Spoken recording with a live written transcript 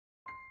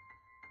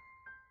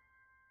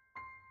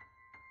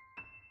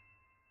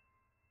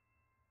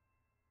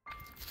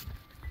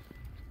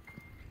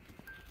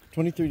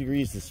23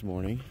 degrees this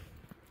morning.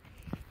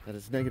 That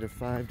is negative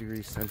 5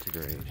 degrees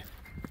centigrade.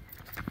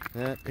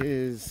 That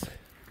is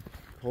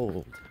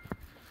cold.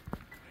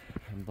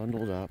 I'm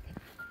bundled up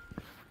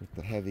with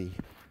the heavy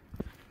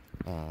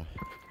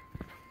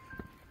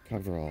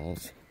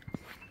coveralls.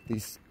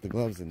 The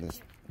gloves in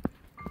this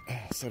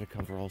set of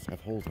coveralls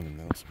have holes in them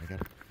though, so I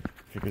gotta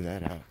figure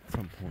that out at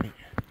some point.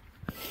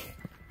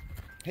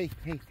 Hey,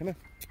 come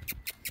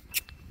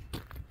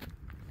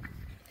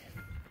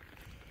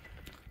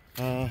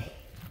on.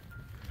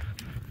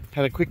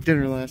 Had a quick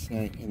dinner last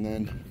night and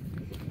then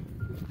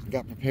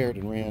got prepared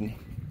and ran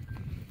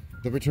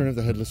The Return of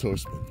the Headless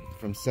Horseman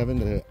from 7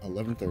 to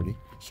 11:30.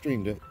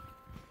 Streamed it.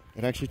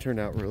 It actually turned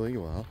out really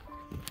well.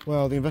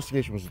 Well, the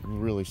investigation was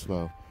really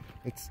slow.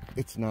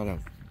 It's not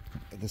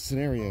the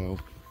scenario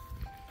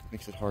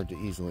makes it hard to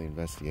easily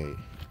investigate.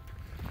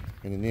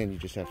 And in the end, you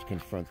just have to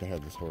confront the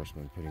Headless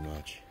Horseman, pretty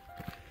much.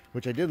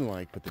 Which I didn't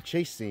like, but the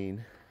chase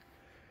scene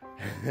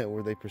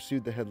where they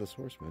pursued the Headless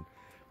Horseman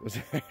was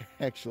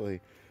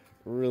actually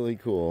really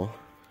cool.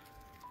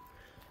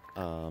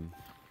 And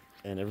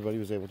everybody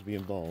was able to be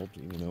involved,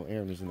 even though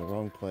Aaron was in the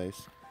wrong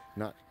place.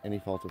 Not any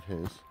fault of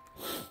his.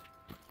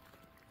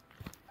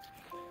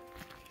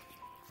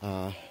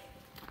 So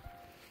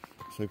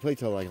we played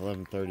till like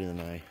 11:30, and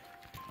then I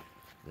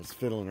was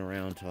fiddling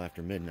around till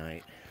after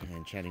midnight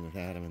and chatting with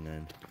Adam, and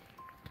then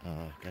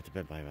got to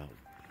bed by about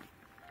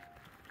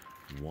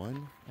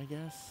 1, I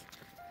guess.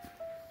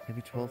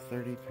 Maybe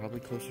 12:30, probably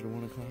closer to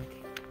 1 o'clock.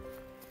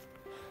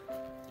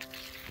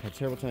 Had a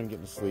terrible time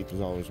getting to sleep,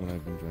 as always, when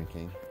I've been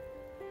drinking.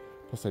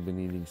 Plus, I've been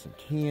eating some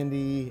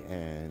candy,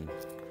 and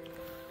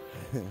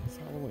it's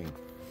Halloween.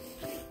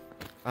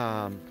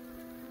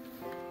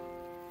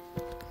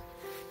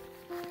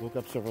 Woke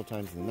up several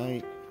times in the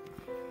night.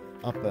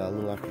 Up a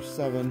little after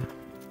 7.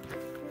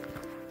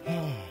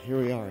 Here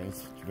we are.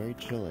 It's very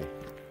chilly.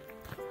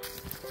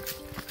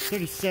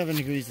 37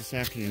 degrees this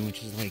afternoon,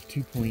 which is like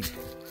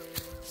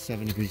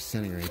 2.7 degrees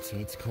centigrade, so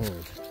it's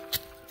cold.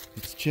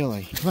 It's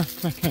chilly. Come on,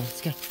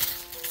 let's go.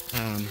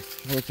 I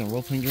worked on a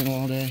role-playing journal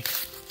all day,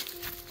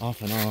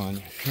 off and on. I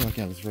feel like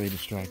I was very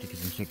distracted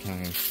because I'm so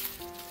tired.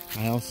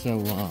 I also,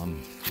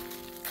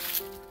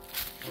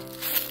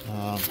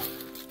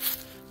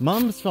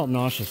 Mom's felt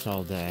nauseous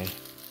all day,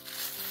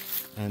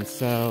 and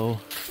so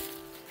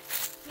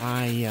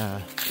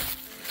I,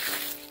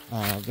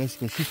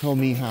 basically she told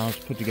me how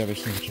to put together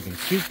some chicken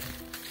soup,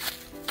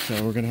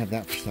 so we're gonna have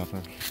that for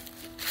supper.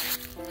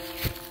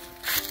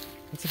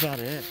 That's about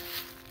it.